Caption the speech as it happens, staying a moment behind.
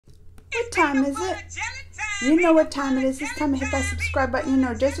What time is it? You know what time it is. It's time to hit that subscribe button. You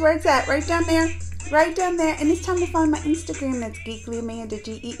know just where it's at. Right down there. Right down there. And it's time to follow my Instagram. That's Geekly Amanda.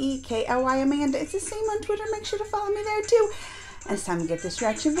 Geekly Amanda. It's the same on Twitter. Make sure to follow me there too. And it's time to get this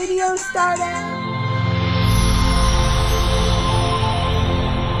reaction video started.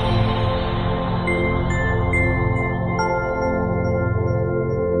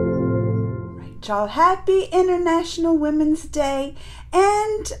 Y'all, happy International Women's Day,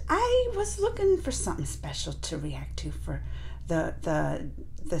 and I was looking for something special to react to for the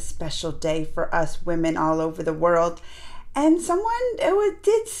special day for us women all over the world. And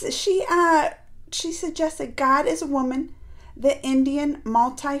she suggested God is a Woman, the Indian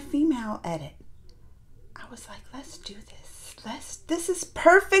multi-female edit. I was like, let's do this. This is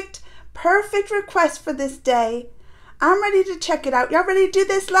perfect request for this day. I'm ready to check it out. Y'all ready to do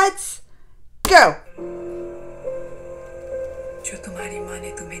this? Let's go. जो तुम्हारी माँ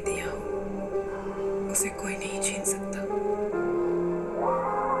ने तुम्हें दिया हो, उसे कोई नहीं छीन सकता.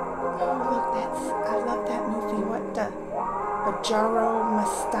 Oh, look, I love that movie. What the Bajaro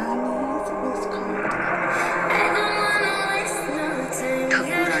Mastani is what it's called.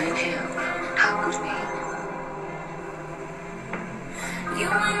 Thakur आए थे, ठाकुर नहीं.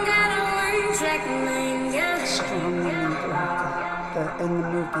 Strong women throughout in the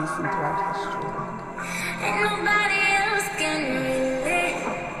movies and throughout history. And nobody else can relate.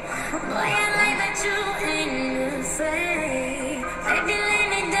 Boy, I like that you ain't afraid. Baby, lay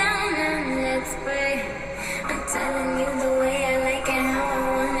me down and let's pray. I'm telling you the way I like it, how I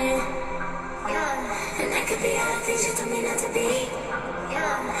want it. Yeah, and I could be all the things you told me not to be.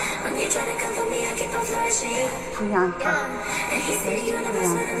 Yeah, when you try to come for me, I keep on flourishing. Priyanka. Yeah, and he said the universe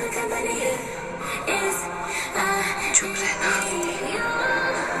wanted the company is चुप रहना.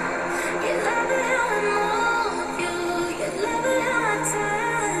 You love it how I move you. You love it how I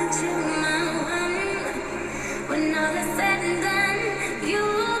touch you, my one. When all is said and done, you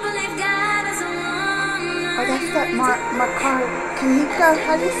believe God is a woman. Oh, that's that Karnika.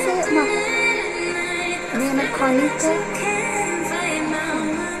 How do you say it? Nana Karnika.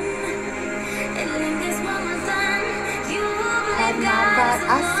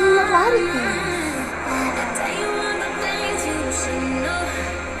 I've seen a lot of things.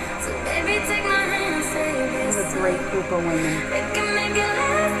 What a great group of women.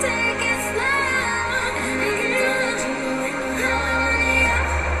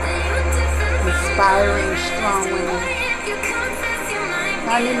 Inspiring, strong women.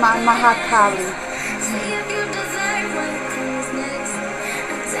 Nani Mahakali.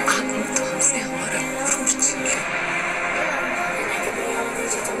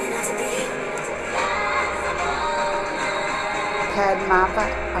 Padmava.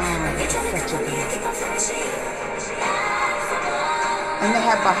 Oh, that's such a good one. And they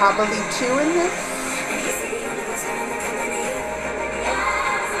have Bahubali too in this?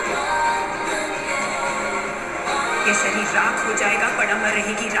 ये शरीर राख हो जाएगा, पर अमर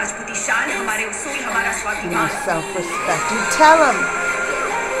रहेगी राजपूती शान. हमारे उसूल, हमारा स्वाभिमान. Self-respect. You tell them.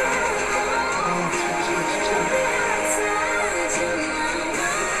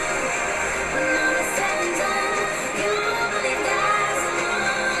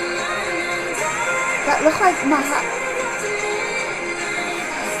 That look like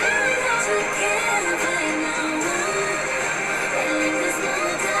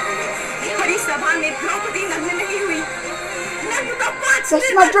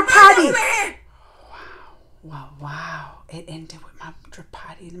That's my Draupadi. Wow. It ended with my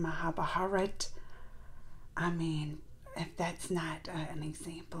Draupadi and Mahabharat. I mean, if that's not an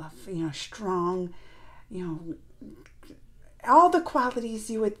example of, strong, all the qualities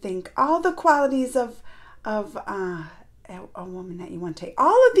you would think, all the qualities of a woman that you want to take.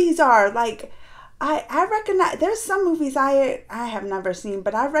 All of these are like, I recognize, there's some movies I have never seen,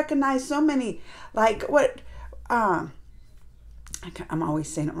 but I recognize so many, like what, I'm always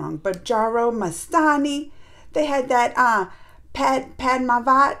saying it wrong, but Bajaro Mastani, they had that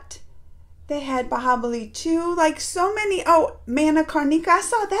Padmavat, they had Bahubali too, like so many. Oh, Nana Karnika, I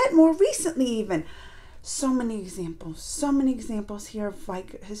saw that more recently even. So many examples here of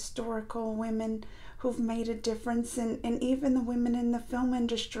like historical women who've made a difference, and even the women in the film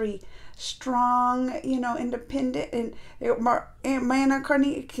industry, strong, independent, and Nana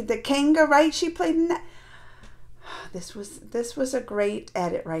Karnika, the Kanga, right? She played in that. This was a great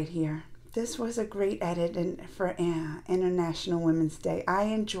edit right here. This was a great edit for International Women's Day. I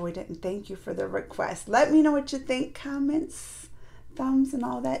enjoyed it, and thank you for the request. Let me know what you think. Comments, thumbs, and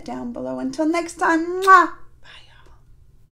all that down below. Until next time, mwah!